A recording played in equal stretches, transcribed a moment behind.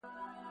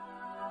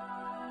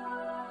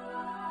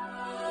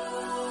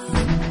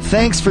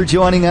Thanks for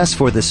joining us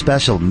for the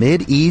special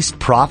Mid-East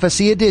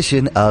Prophecy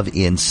edition of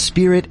In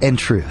Spirit and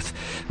Truth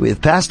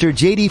with Pastor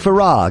J.D.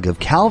 Farag of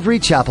Calvary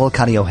Chapel,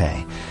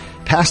 Kaneohe.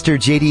 Pastor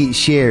J.D.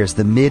 shares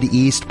the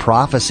Mid-East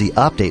Prophecy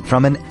update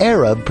from an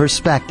Arab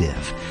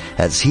perspective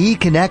as he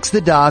connects the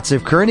dots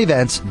of current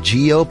events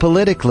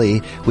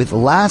geopolitically with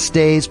last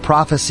days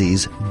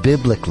prophecies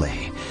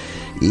biblically.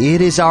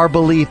 It is our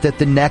belief that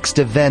the next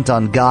event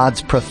on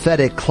God's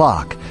prophetic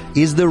clock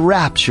is the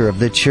rapture of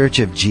the Church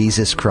of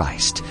Jesus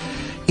Christ.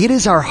 It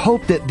is our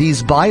hope that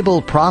these Bible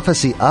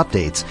prophecy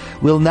updates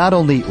will not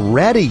only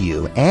ready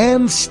you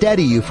and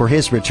steady you for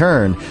His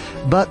return,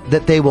 but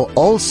that they will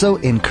also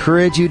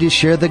encourage you to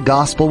share the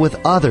gospel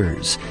with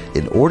others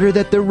in order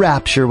that the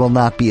rapture will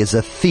not be as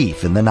a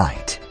thief in the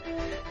night.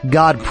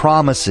 God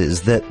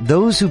promises that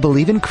those who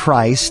believe in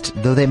Christ,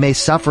 though they may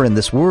suffer in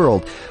this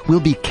world,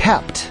 will be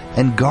kept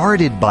and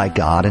guarded by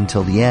God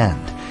until the end.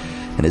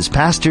 And as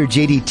Pastor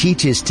J.D.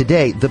 teaches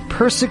today, the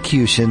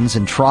persecutions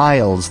and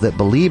trials that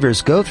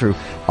believers go through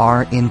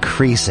are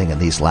increasing in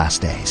these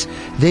last days.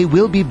 They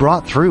will be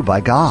brought through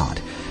by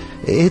God.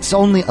 It's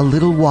only a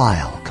little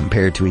while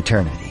compared to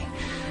eternity.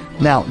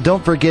 Now,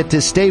 don't forget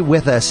to stay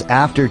with us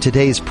after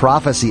today's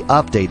prophecy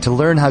update to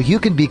learn how you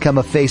can become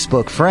a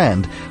Facebook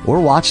friend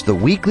or watch the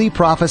weekly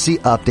prophecy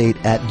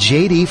update at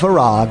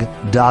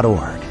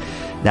jdfarag.org.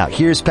 Now,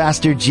 here's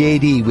Pastor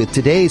J.D. with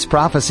today's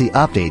prophecy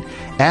update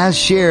as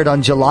shared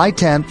on July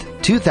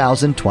 10th,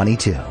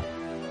 2022.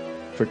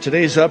 For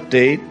today's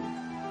update,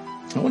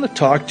 I want to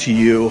talk to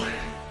you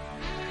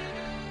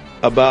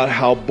about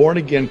how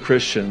born-again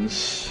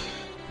Christians,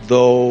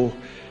 though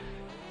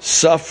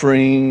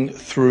suffering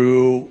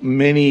through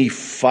many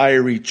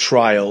fiery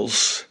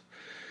trials,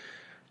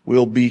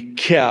 will be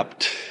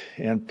kept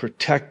and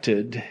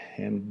protected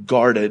and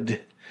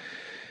guarded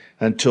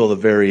until the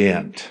very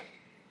end.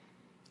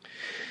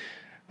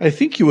 I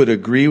think you would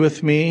agree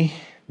with me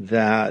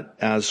that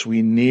as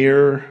we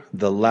near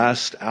the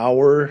last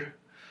hour,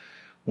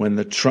 when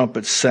the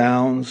trumpet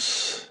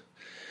sounds,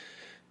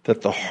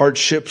 that the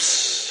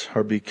hardships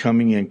are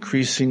becoming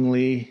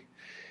increasingly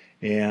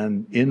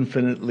and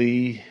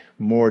infinitely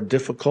more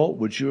difficult.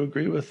 Would you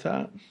agree with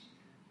that?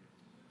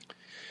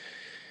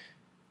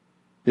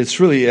 It's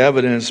really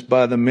evidenced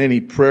by the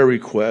many prayer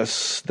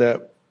requests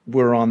that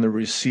we're on the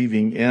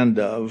receiving end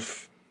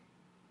of,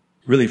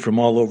 really from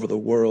all over the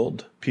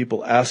world,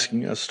 people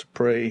asking us to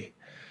pray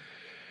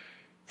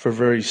for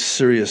very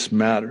serious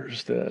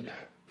matters that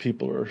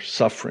people are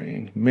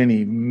suffering,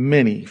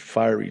 many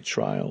fiery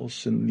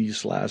trials in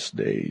these last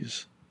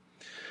days.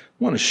 I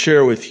want to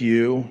share with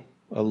you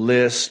a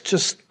list,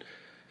 just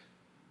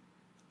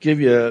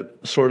give you a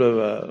sort of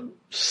a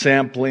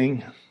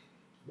sampling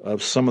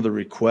of some of the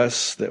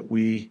requests that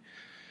we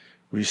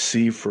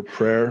receive for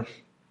prayer.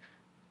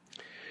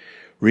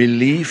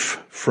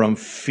 Relief from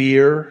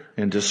fear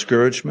and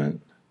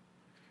discouragement,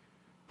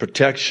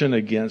 protection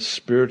against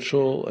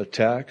spiritual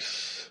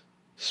attacks,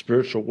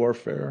 spiritual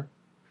warfare,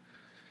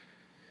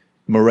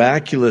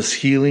 miraculous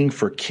healing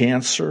for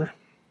cancer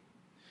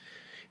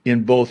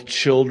in both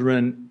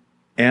children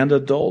and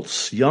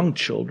adults, young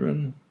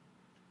children,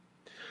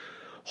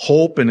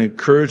 hope and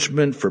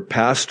encouragement for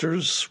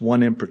pastors,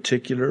 one in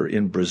particular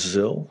in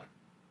Brazil,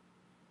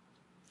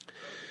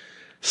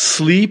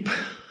 sleep,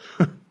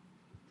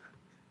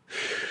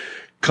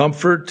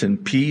 comfort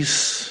and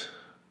peace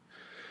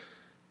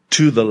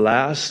to the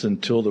last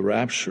until the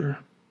rapture,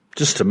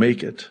 just to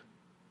make it.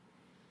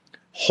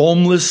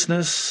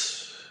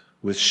 Homelessness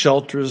with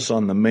shelters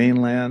on the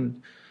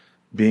mainland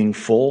being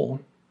full.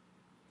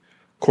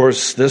 Of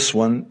course, this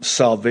one,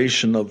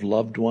 salvation of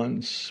loved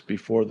ones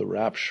before the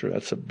rapture,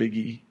 that's a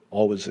biggie,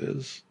 always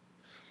is.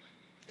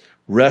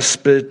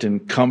 Respite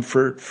and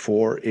comfort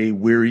for a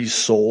weary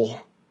soul.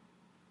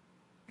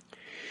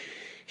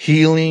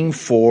 Healing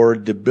for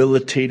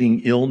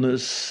debilitating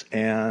illness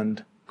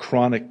and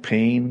chronic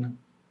pain.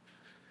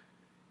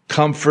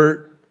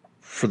 Comfort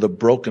for the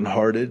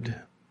brokenhearted.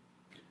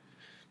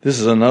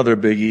 This is another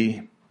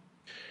biggie.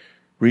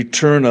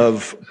 Return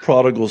of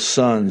prodigal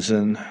sons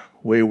and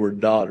wayward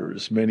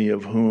daughters, many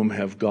of whom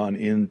have gone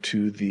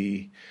into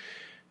the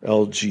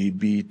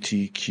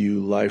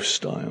LGBTQ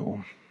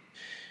lifestyle.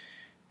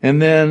 And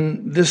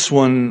then this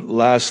one,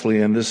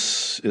 lastly, and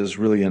this is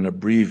really an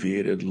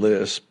abbreviated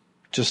list,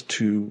 just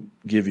to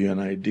give you an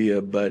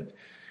idea, but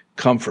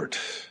comfort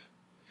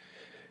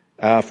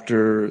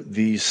after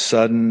the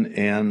sudden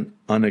and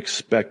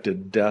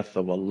unexpected death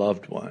of a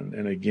loved one.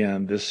 And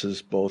again, this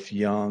is both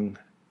young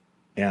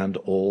and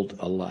old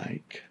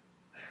alike.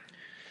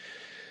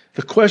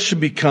 The question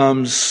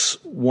becomes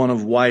one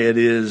of why it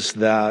is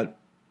that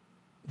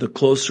the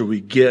closer we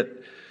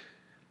get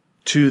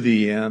to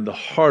the end, the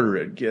harder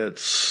it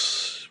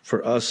gets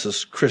for us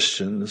as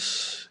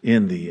Christians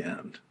in the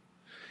end.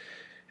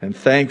 And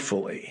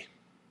thankfully,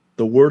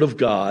 the Word of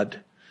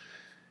God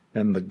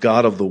and the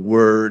God of the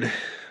Word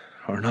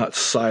are not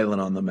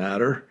silent on the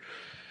matter,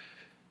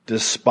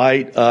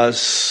 despite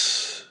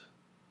us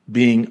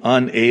being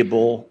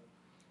unable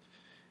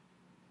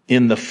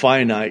in the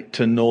finite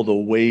to know the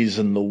ways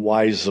and the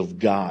whys of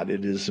God.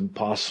 It is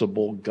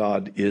impossible.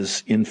 God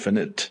is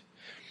infinite,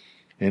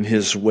 and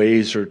his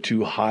ways are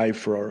too high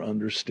for our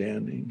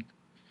understanding.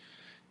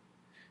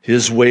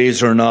 His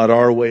ways are not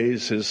our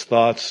ways, his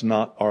thoughts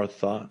not our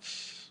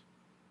thoughts.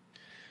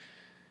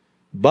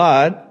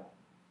 But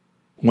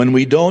when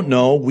we don't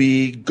know,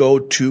 we go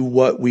to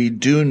what we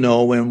do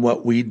know, and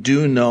what we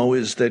do know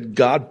is that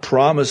God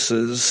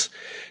promises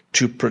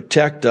to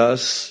protect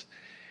us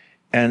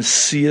and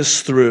see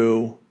us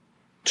through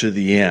to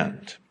the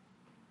end.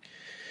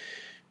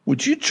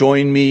 Would you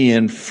join me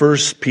in 1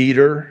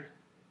 Peter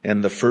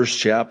and the first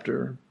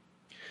chapter?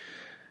 I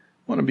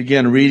want to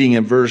begin reading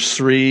in verse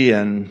 3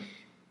 and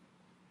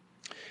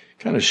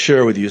kind of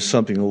share with you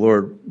something the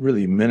Lord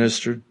really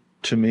ministered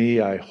to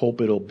me. I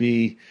hope it'll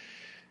be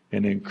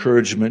an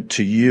encouragement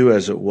to you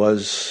as it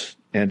was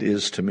and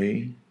is to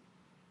me.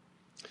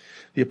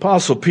 The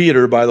Apostle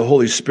Peter, by the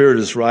Holy Spirit,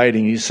 is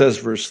writing. He says,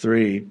 verse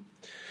 3,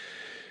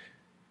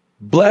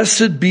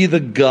 "Blessed be the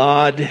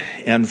God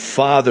and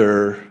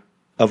Father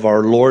of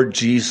our Lord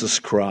Jesus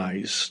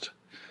Christ,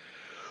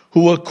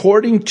 who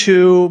according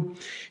to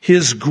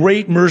his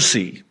great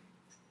mercy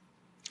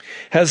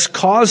has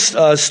caused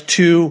us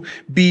to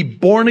be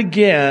born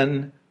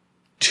again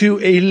to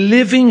a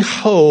living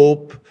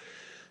hope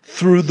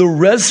through the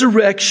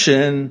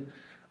resurrection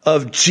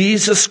of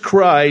Jesus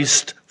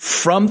Christ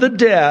from the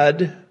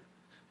dead,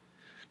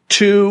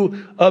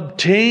 to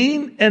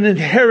obtain an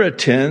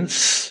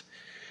inheritance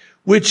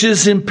which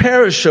is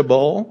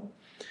imperishable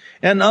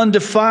and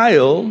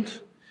undefiled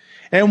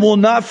and will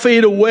not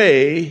fade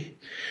away,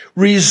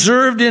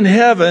 reserved in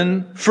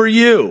heaven for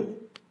you."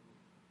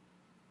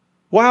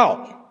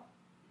 Wow.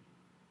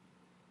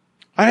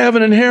 I have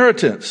an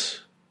inheritance.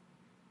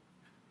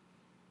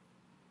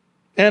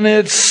 And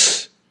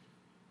it's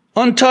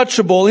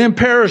untouchable,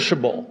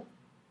 imperishable.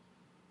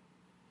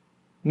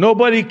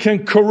 Nobody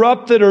can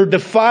corrupt it or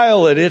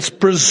defile it. It's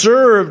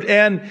preserved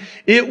and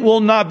it will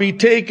not be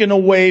taken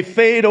away,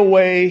 fade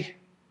away.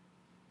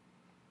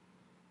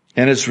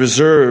 And it's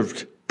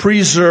reserved,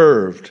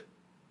 preserved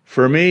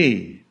for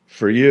me,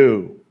 for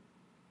you,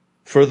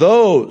 for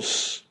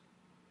those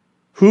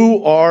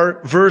who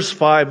are, verse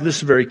 5,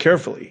 listen very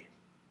carefully,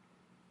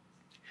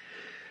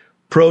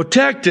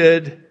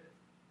 protected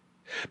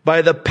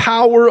by the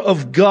power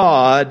of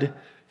God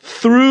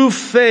through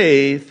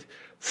faith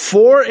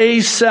for a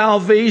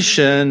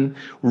salvation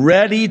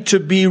ready to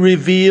be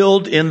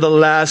revealed in the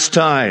last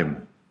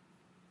time.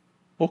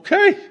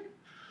 Okay.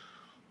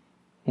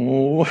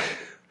 Oh.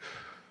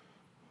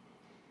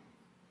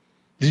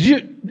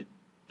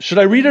 Should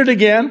I read it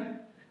again?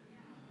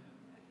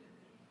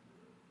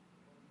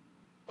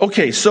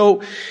 Okay,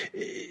 so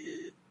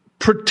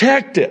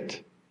protected.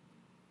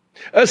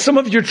 Some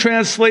of your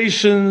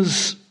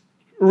translations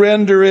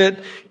render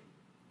it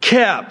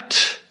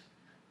kept,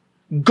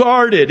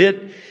 guarded.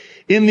 It,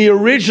 in the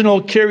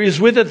original, carries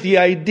with it the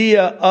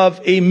idea of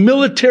a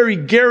military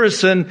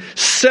garrison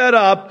set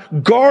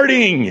up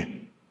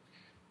guarding.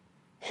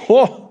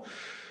 Oh,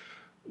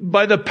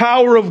 by the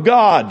power of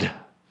God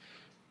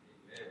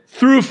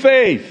through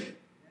faith.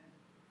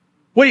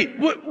 Wait,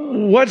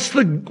 what's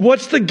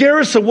the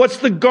garrison? What's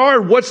the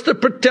guard? What's the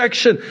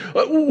protection?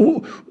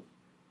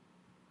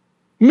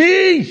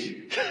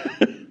 Me!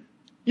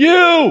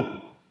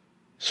 You!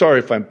 Sorry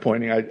if I'm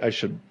pointing. I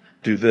should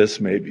do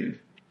this maybe.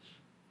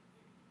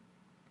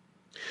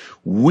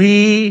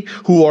 We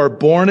who are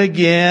born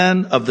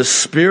again of the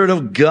Spirit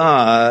of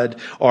God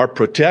are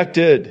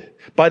protected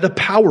by the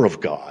power of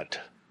God.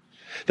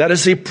 That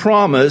is a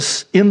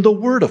promise in the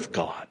Word of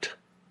God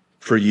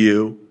for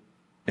you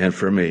and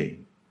for me.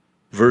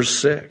 Verse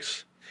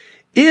 6.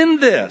 In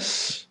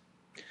this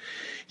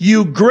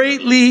you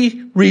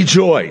greatly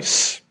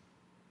rejoice,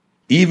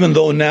 even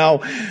though now,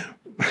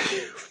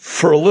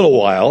 for a little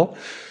while,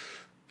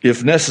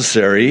 if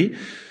necessary,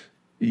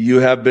 you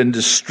have been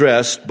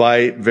distressed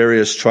by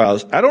various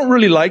trials. I don't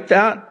really like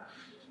that,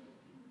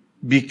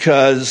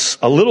 because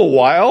a little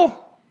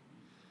while,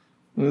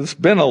 it's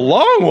been a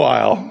long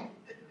while.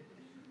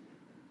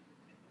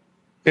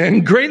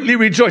 And greatly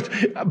rejoice.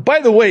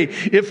 By the way,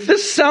 if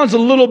this sounds a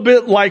little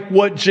bit like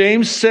what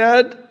James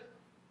said,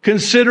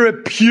 consider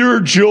it pure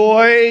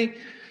joy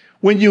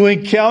when you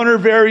encounter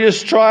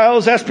various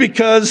trials. That's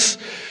because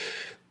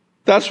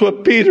that's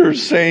what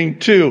Peter's saying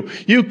too.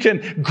 You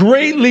can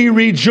greatly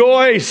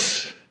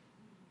rejoice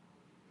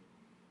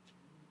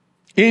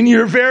in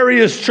your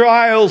various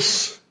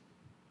trials,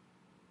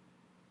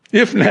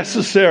 if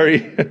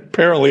necessary.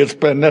 Apparently it's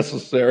been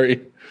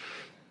necessary.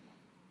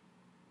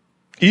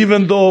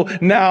 Even though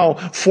now,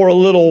 for a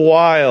little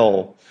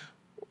while.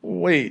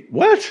 Wait,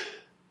 what?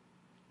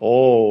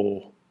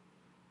 Oh.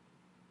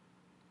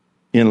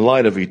 In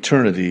light of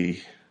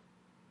eternity,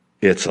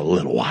 it's a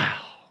little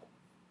while.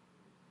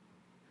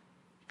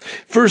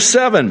 Verse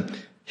 7,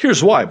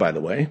 here's why, by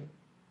the way.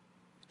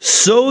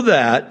 So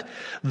that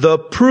the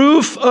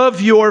proof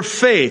of your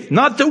faith,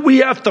 not that we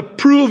have to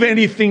prove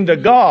anything to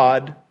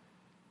God.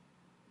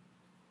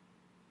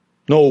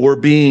 No, we're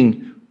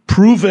being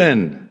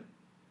proven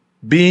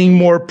being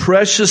more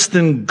precious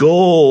than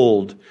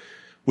gold,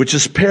 which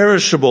is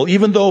perishable,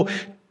 even though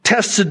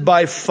tested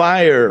by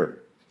fire,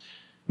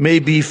 may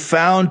be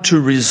found to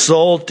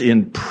result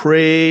in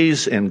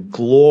praise and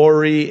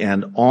glory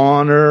and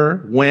honor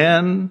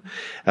when?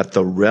 At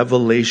the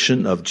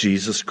revelation of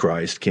Jesus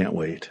Christ. Can't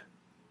wait.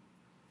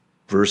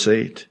 Verse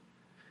 8.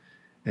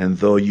 And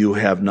though you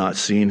have not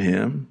seen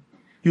him,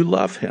 you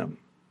love him.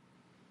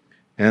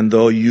 And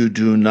though you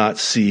do not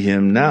see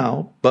him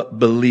now, but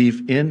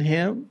believe in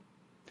him,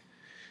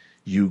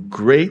 you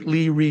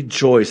greatly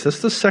rejoice.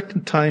 That's the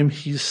second time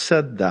he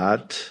said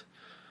that,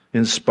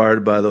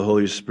 inspired by the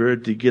Holy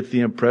Spirit. Do you get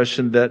the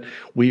impression that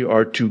we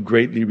are to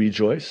greatly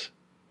rejoice?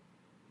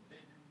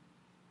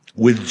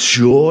 With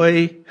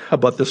joy, how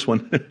about this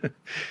one?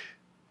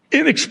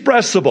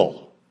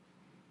 Inexpressible.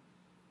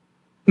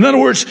 In other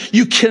words,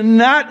 you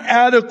cannot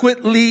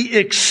adequately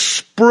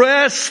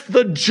express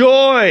the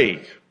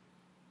joy.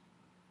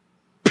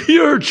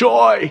 Pure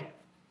joy.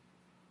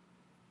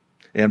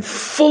 And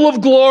full of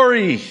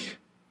glory.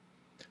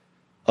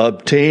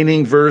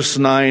 Obtaining, verse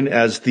 9,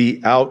 as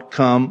the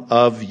outcome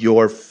of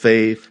your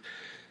faith,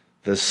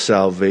 the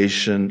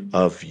salvation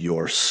of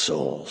your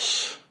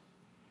souls.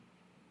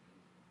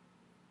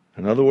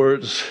 In other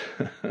words,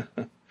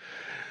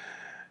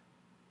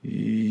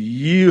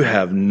 you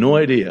have no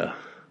idea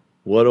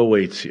what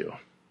awaits you.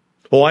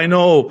 Oh, I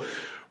know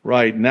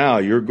right now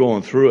you're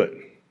going through it,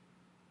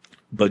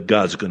 but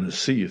God's going to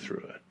see you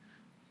through it.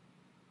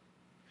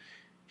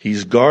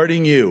 He's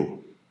guarding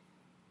you.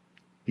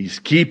 He's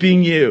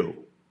keeping you.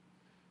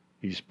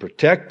 He's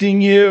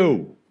protecting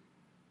you.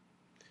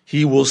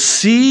 He will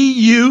see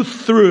you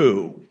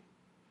through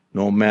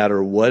no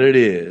matter what it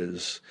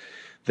is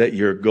that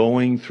you're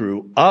going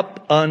through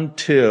up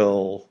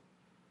until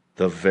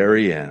the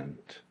very end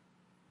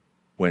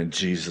when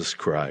Jesus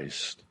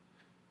Christ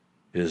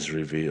is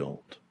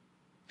revealed.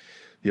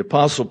 The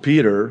Apostle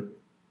Peter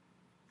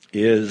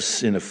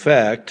is, in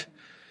effect,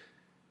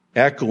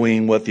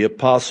 echoing what the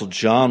Apostle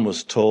John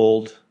was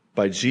told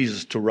by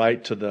Jesus to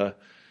write to the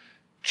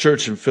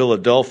church in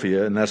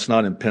Philadelphia, and that's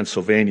not in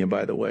Pennsylvania,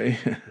 by the way,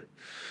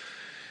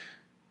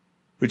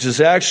 which is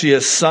actually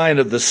a sign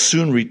of the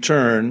soon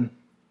return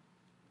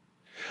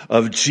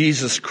of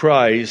Jesus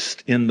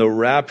Christ in the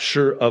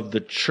rapture of the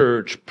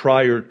church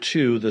prior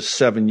to the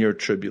 7-year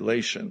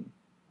tribulation.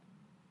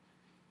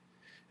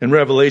 In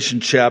Revelation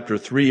chapter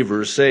 3,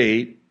 verse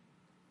 8,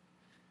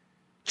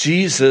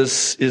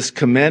 Jesus is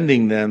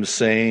commending them,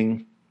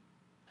 saying,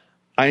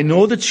 I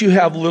know that you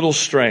have little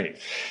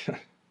strength.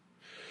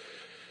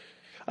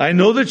 I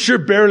know that you're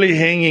barely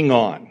hanging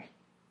on.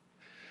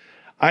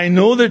 I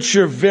know that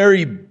you're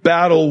very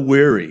battle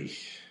weary.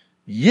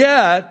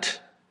 Yet,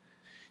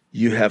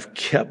 you have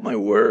kept my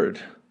word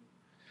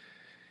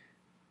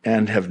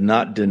and have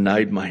not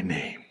denied my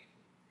name.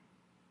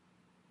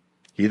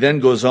 He then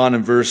goes on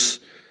in verse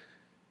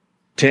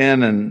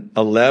 10 and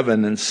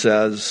 11 and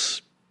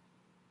says,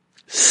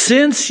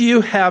 since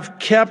you have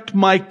kept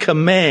my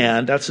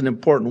command, that's an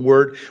important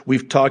word.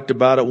 We've talked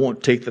about it.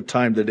 Won't take the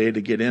time today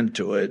to get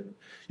into it.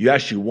 You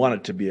actually want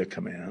it to be a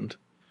command.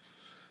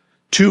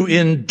 To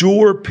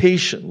endure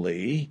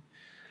patiently,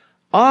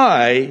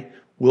 I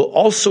will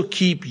also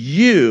keep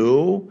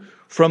you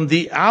from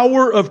the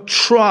hour of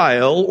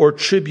trial or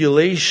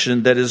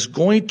tribulation that is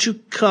going to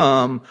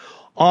come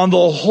on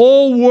the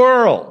whole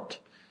world,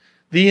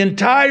 the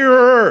entire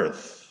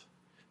earth,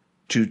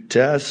 to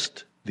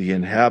test the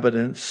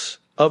inhabitants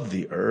of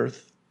the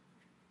earth.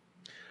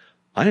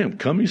 I am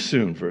coming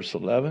soon, verse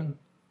 11.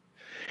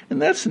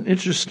 And that's an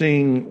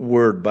interesting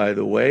word, by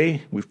the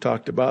way. We've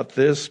talked about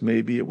this.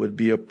 Maybe it would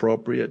be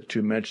appropriate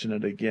to mention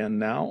it again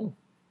now.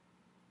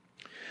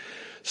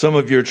 Some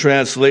of your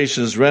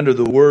translations render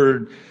the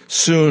word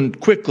soon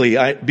quickly.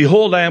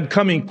 Behold, I am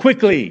coming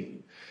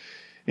quickly.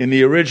 In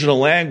the original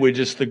language,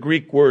 it's the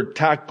Greek word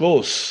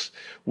takos,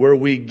 where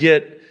we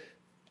get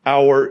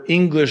our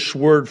English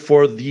word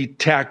for the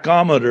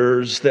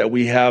tachometers that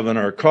we have in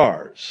our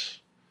cars.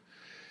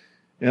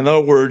 In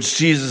other words,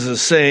 Jesus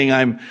is saying,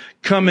 I'm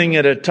coming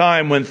at a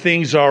time when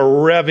things are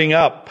revving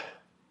up,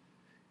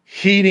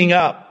 heating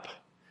up.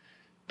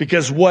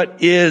 Because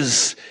what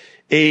is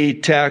a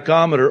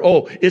tachometer?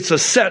 Oh, it's a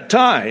set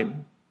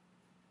time,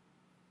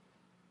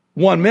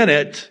 1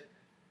 minute,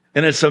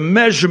 and it's a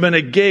measurement,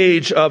 a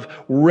gauge of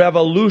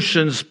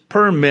revolutions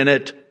per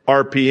minute,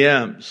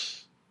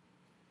 RPMs.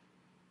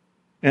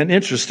 And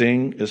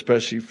interesting,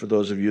 especially for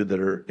those of you that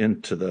are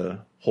into the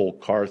whole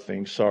car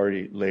thing.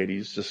 Sorry,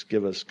 ladies, just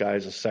give us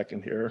guys a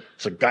second here.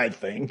 It's a guy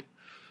thing.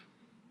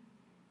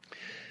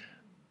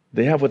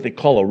 They have what they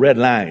call a red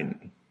line.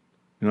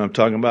 You know what I'm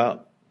talking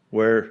about?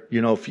 Where,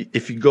 you know,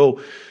 if you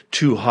go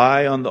too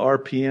high on the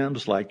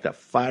RPMs, like that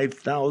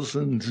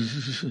 5,000,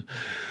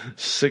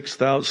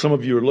 6,000, some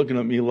of you are looking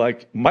at me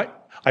like,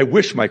 I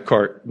wish my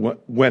car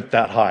went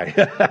that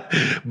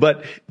high.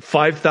 But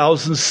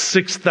 5,000,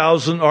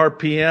 6,000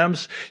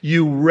 RPMs,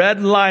 you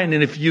red line,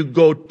 and if you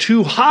go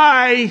too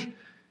high,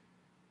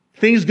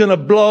 things gonna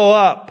blow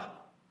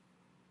up.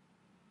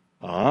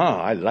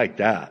 I like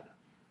that.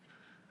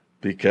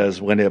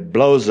 Because when it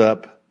blows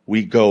up,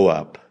 we go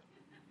up.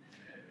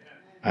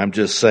 I'm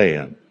just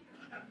saying.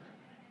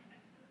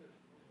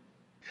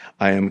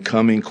 I am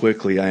coming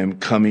quickly. I am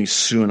coming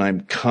soon.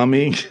 I'm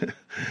coming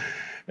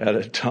at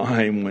a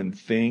time when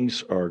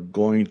things are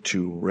going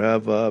to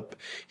rev up,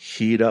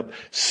 heat up,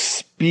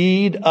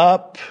 speed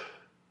up.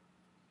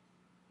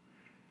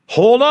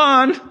 Hold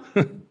on.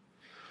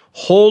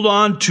 Hold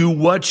on to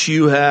what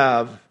you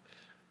have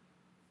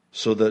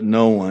so that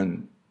no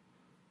one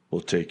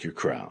will take your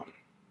crown.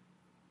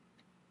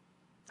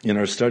 In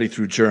our study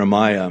through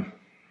Jeremiah,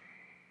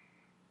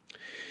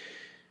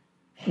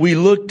 we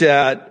looked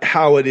at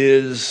how it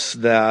is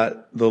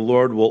that the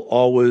Lord will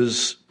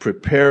always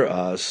prepare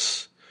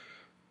us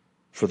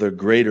for the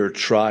greater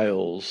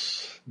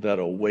trials that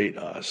await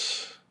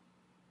us.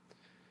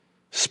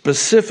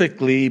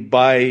 Specifically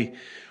by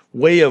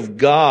way of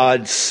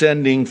God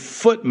sending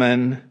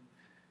footmen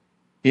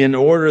in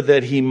order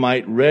that he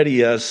might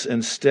ready us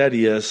and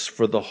steady us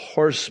for the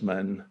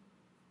horsemen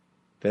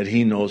that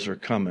he knows are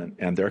coming,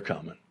 and they're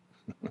coming.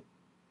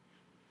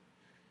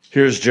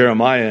 Here's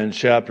Jeremiah in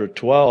chapter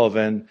 12,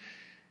 and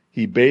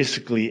he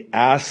basically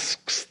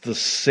asks the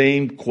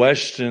same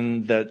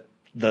question that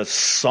the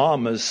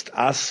psalmist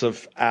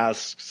Asaph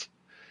asks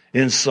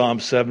in Psalm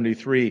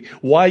 73.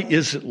 Why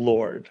is it,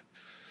 Lord,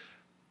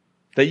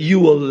 that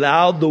you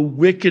allow the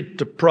wicked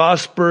to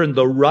prosper and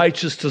the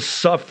righteous to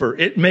suffer?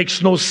 It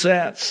makes no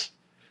sense.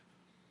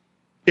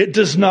 It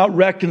does not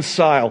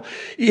reconcile.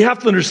 You have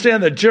to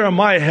understand that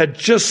Jeremiah had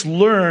just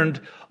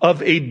learned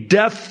of a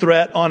death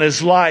threat on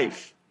his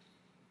life.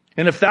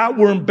 And if that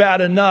weren't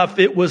bad enough,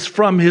 it was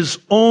from his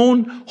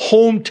own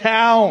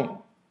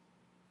hometown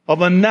of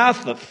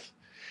Anathoth.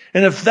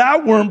 And if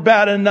that weren't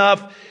bad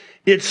enough,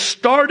 it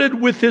started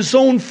with his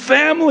own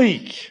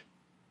family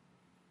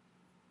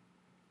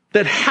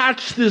that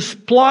hatched this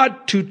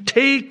plot to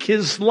take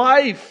his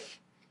life.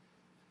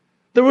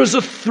 There was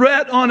a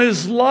threat on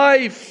his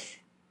life.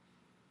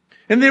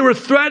 And they were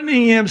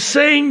threatening him,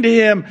 saying to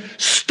him,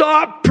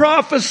 stop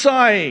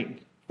prophesying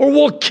or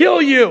we'll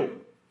kill you.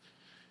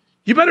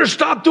 You better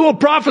stop doing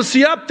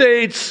prophecy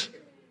updates.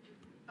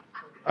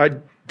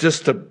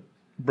 Just to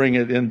bring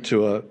it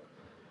into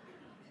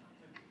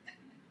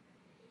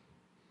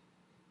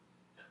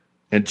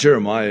and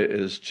Jeremiah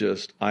is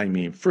just,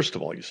 first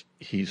of all,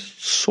 he's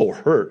so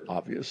hurt,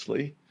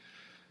 obviously.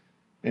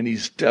 And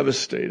he's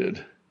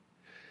devastated.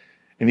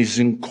 And he's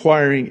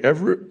inquiring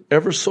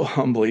ever so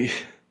humbly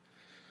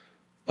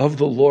of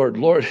the Lord,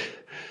 Lord,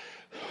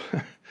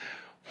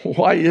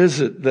 why is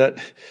it that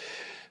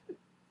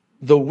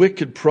the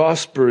wicked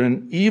prosper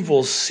and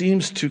evil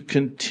seems to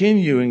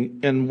continue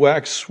and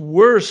wax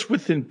worse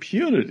with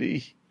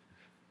impunity,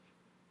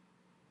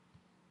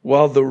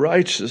 while the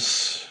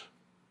righteous,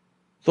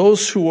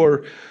 those who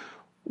are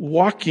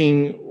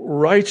walking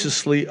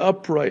righteously,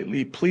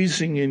 uprightly,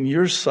 pleasing in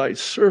your sight,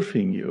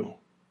 serving you,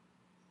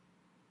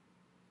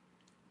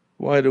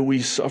 why do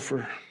we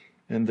suffer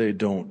and they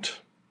don't?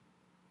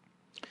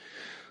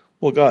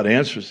 Well, God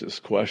answers this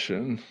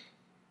question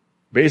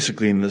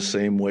basically in the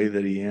same way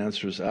that he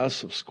answers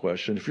Asaph's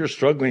question. If you're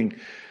struggling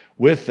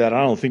with that,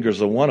 I don't think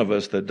there's a one of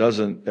us that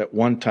doesn't at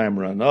one time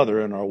or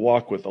another in our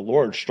walk with the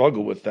Lord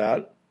struggle with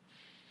that.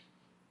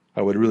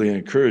 I would really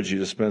encourage you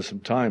to spend some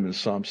time in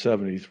Psalm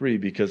 73,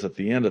 because at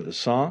the end of the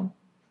psalm,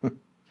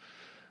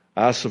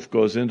 Asaph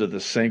goes into the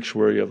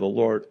sanctuary of the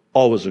Lord,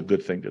 always a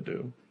good thing to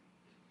do.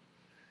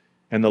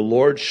 And the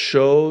Lord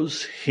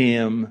shows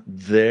him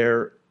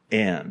their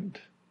end.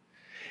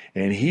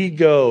 And he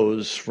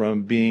goes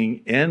from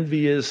being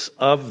envious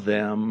of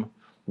them,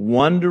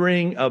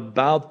 wondering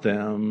about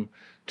them,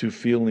 to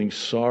feeling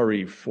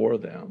sorry for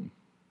them.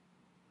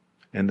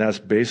 And that's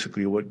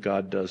basically what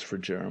God does for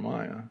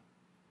Jeremiah.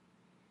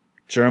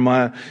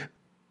 Jeremiah,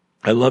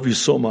 I love you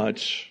so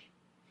much.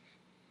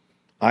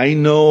 I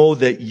know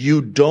that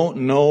you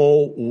don't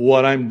know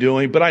what I'm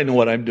doing, but I know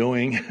what I'm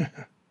doing.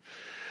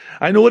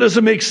 I know it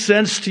doesn't make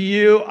sense to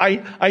you.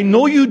 I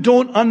know you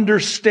don't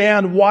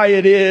understand why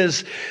it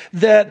is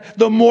that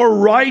the more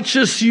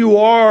righteous you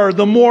are,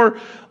 the more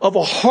of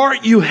a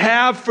heart you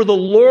have for the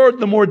Lord,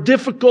 the more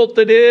difficult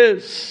it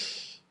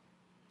is.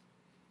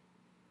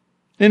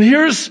 And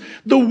here's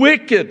the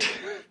wicked,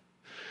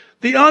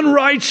 the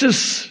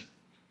unrighteous,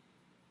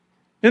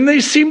 and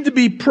they seem to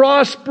be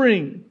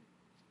prospering.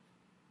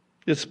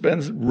 It's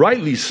been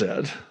rightly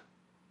said,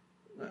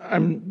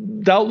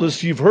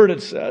 doubtless you've heard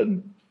it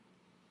said,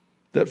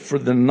 that for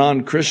the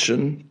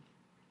non-Christian,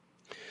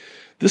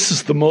 this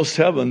is the most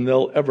heaven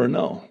they'll ever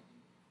know.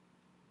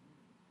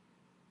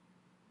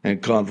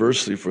 And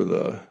conversely, for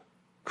the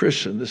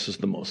Christian, this is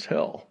the most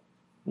hell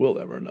we'll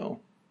ever know.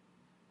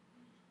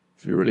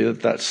 If you really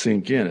let that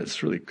sink in,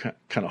 it's really kind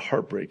of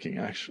heartbreaking,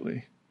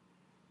 actually.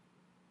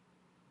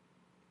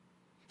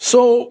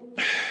 So,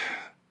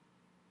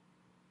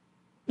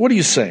 what are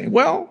you saying?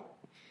 Well,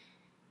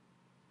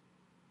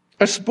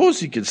 I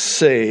suppose you could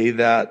say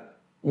that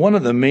one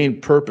of the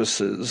main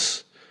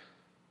purposes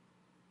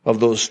of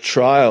those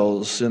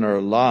trials in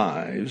our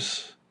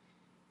lives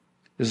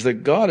is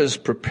that God is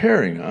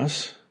preparing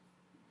us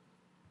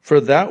for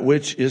that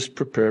which is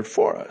prepared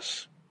for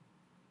us.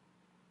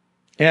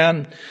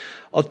 And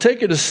I'll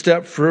take it a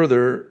step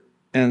further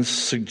and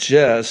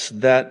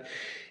suggest that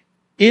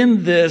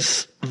in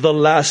this, the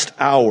last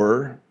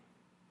hour,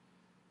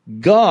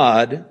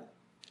 God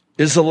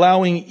is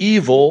allowing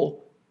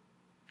evil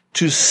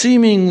to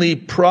seemingly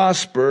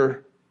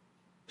prosper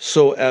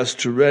so as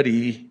to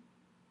ready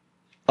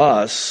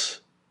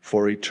us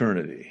for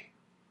eternity.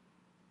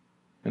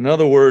 In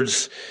other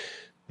words,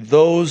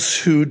 those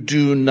who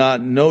do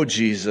not know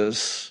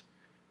Jesus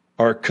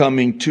are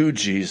coming to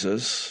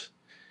Jesus,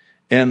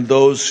 and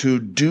those who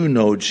do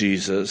know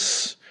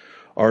Jesus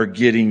are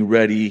getting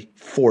ready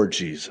for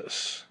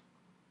Jesus.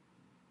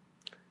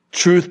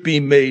 Truth be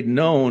made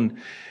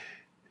known,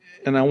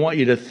 and I want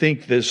you to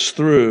think this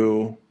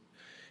through,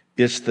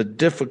 it's the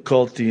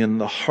difficulty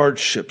and the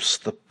hardships,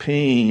 the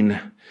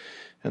pain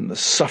and the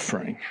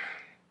suffering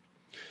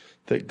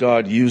that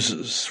God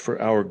uses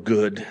for our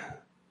good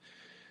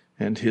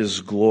and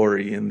His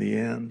glory in the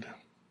end.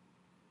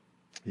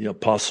 The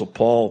Apostle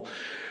Paul,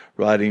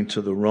 writing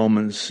to the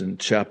Romans in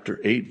chapter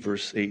 8,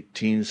 verse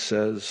 18,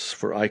 says,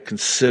 "For I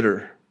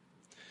consider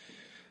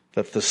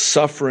that the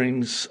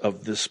sufferings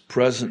of this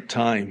present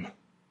time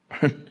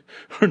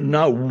are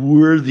not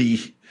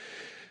worthy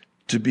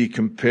to be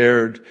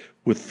compared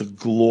with the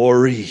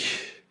glory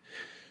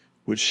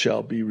which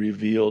shall be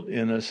revealed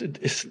in us."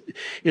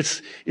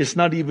 It's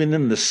not even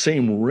in the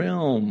same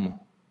realm.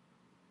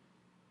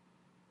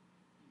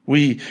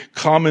 We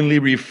commonly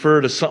refer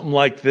to something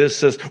like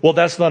this as, well,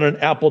 that's not an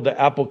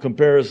apple-to-apple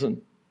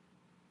comparison.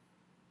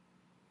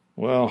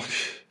 Well,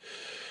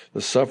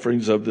 the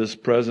sufferings of this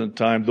present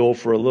time, though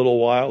for a little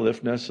while,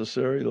 if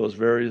necessary, those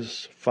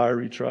various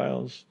fiery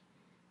trials,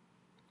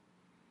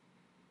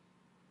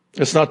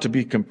 it's not to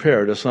be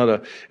compared. It's not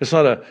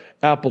a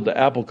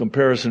apple-to-apple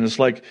comparison. It's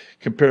like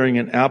comparing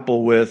an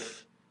apple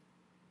with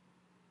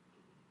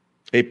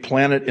a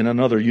planet in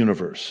another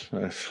universe.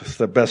 That's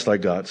the best I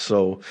got.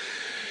 So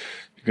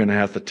you're going to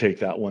have to take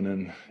that one.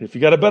 And if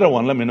you got a better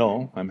one, let me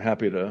know. I'm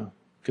happy to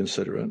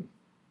consider it.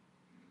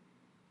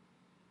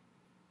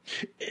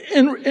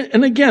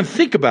 And again,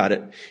 think about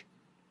it.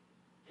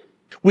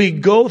 We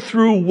go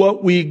through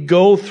what we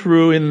go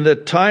through in the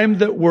time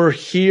that we're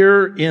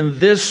here in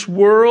this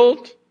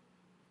world.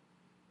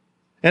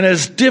 And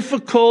as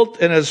difficult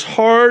and as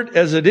hard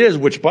as it is,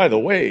 which, by the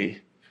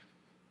way,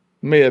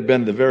 may have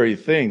been the very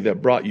thing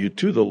that brought you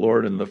to the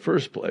Lord in the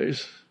first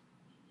place.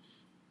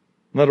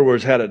 In other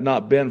words, had it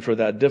not been for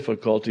that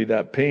difficulty,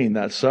 that pain,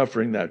 that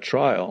suffering, that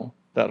trial,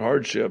 that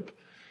hardship,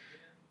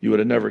 you would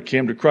have never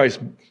came to Christ,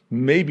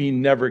 maybe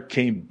never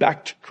came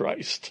back to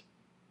Christ.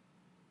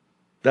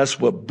 That's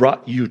what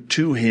brought you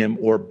to Him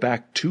or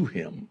back to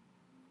Him.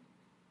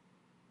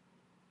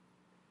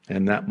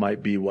 And that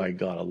might be why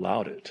God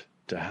allowed it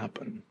to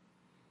happen.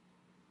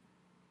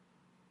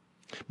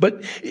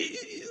 But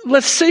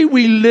let's say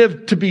we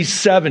live to be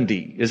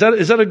 70. Is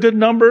that a good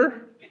number?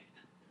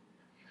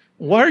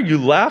 Why are you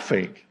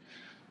laughing?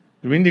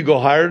 Do we need to go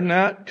higher than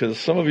that? Because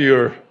some of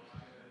you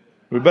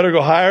we better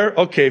go higher?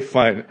 Okay,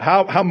 fine.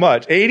 How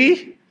much?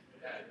 80?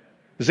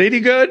 Is 80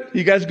 good?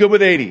 You guys good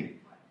with 80?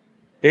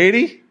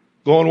 80?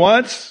 Going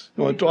once?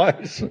 Going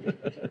twice?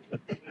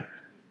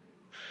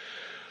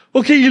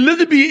 Okay, you live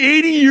to be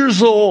 80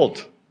 years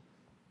old.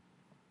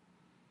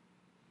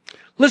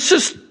 Let's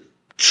just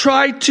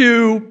try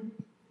to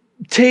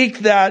take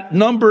that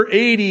number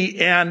 80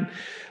 and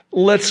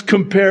let's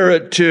compare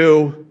it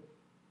to,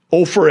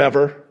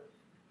 forever.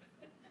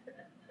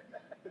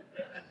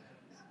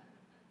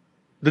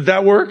 Did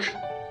that work?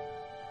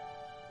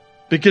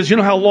 Because you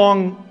know how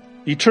long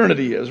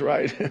eternity is,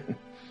 right?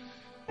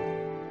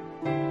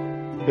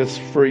 It's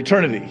for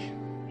eternity.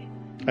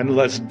 And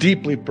that's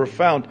deeply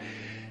profound.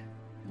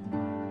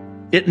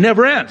 It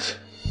never ends.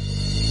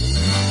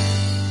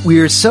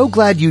 We are so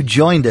glad you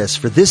joined us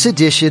for this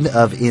edition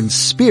of In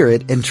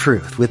Spirit and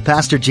Truth with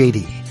Pastor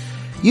JD.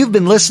 You've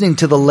been listening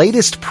to the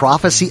latest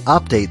prophecy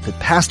update that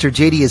Pastor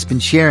JD has been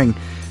sharing.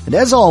 And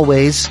as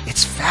always,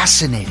 it's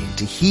fascinating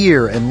to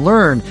hear and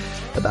learn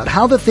about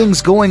how the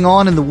things going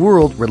on in the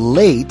world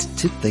relate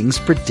to things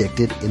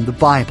predicted in the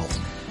Bible.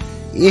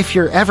 If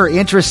you're ever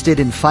interested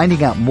in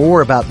finding out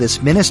more about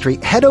this ministry,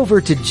 head over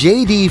to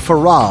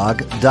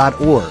jdfarag.org.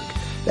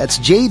 That's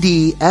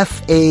jdfarag.org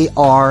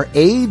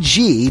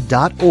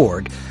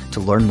to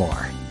learn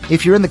more.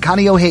 If you're in the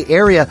Kaneohe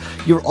area,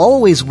 you're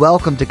always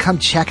welcome to come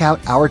check out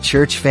our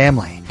church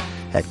family.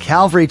 At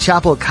Calvary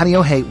Chapel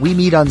Kaneohe, we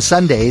meet on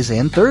Sundays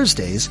and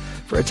Thursdays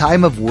for a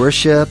time of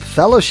worship,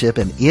 fellowship,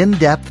 and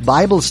in-depth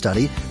Bible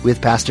study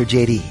with Pastor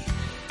JD.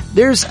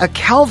 There's a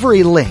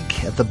Calvary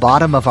link at the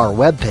bottom of our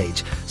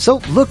webpage, so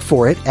look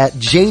for it at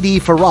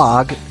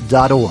jdfarag.org.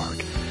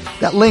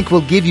 That link will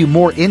give you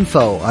more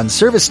info on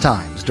service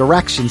times,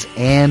 directions,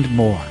 and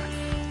more.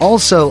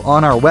 Also,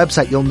 on our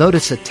website, you'll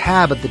notice a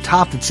tab at the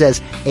top that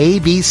says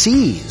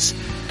ABCs.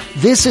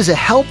 This is a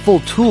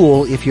helpful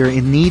tool if you're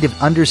in need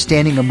of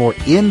understanding a more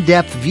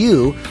in-depth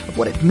view of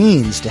what it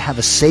means to have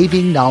a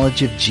saving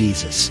knowledge of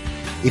Jesus.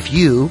 If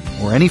you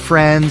or any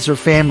friends or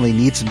family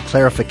need some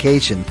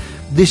clarification,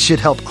 This should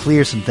help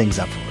clear some things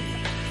up for you.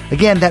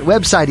 Again, that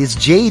website is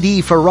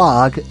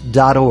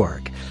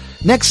jdfarag.org.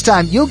 Next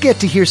time, you'll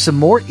get to hear some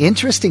more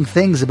interesting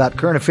things about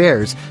current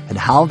affairs and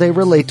how they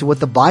relate to what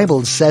the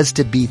Bible says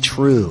to be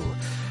true.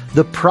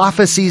 The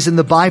prophecies in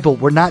the Bible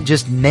were not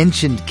just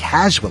mentioned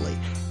casually.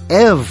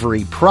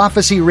 Every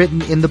prophecy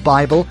written in the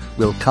Bible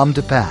will come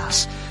to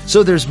pass.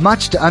 So there's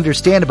much to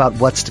understand about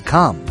what's to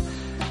come.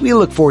 We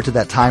look forward to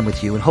that time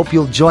with you and hope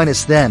you'll join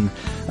us then.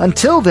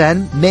 Until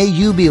then, may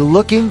you be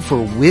looking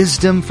for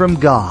wisdom from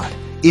God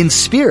in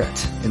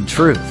spirit and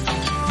truth.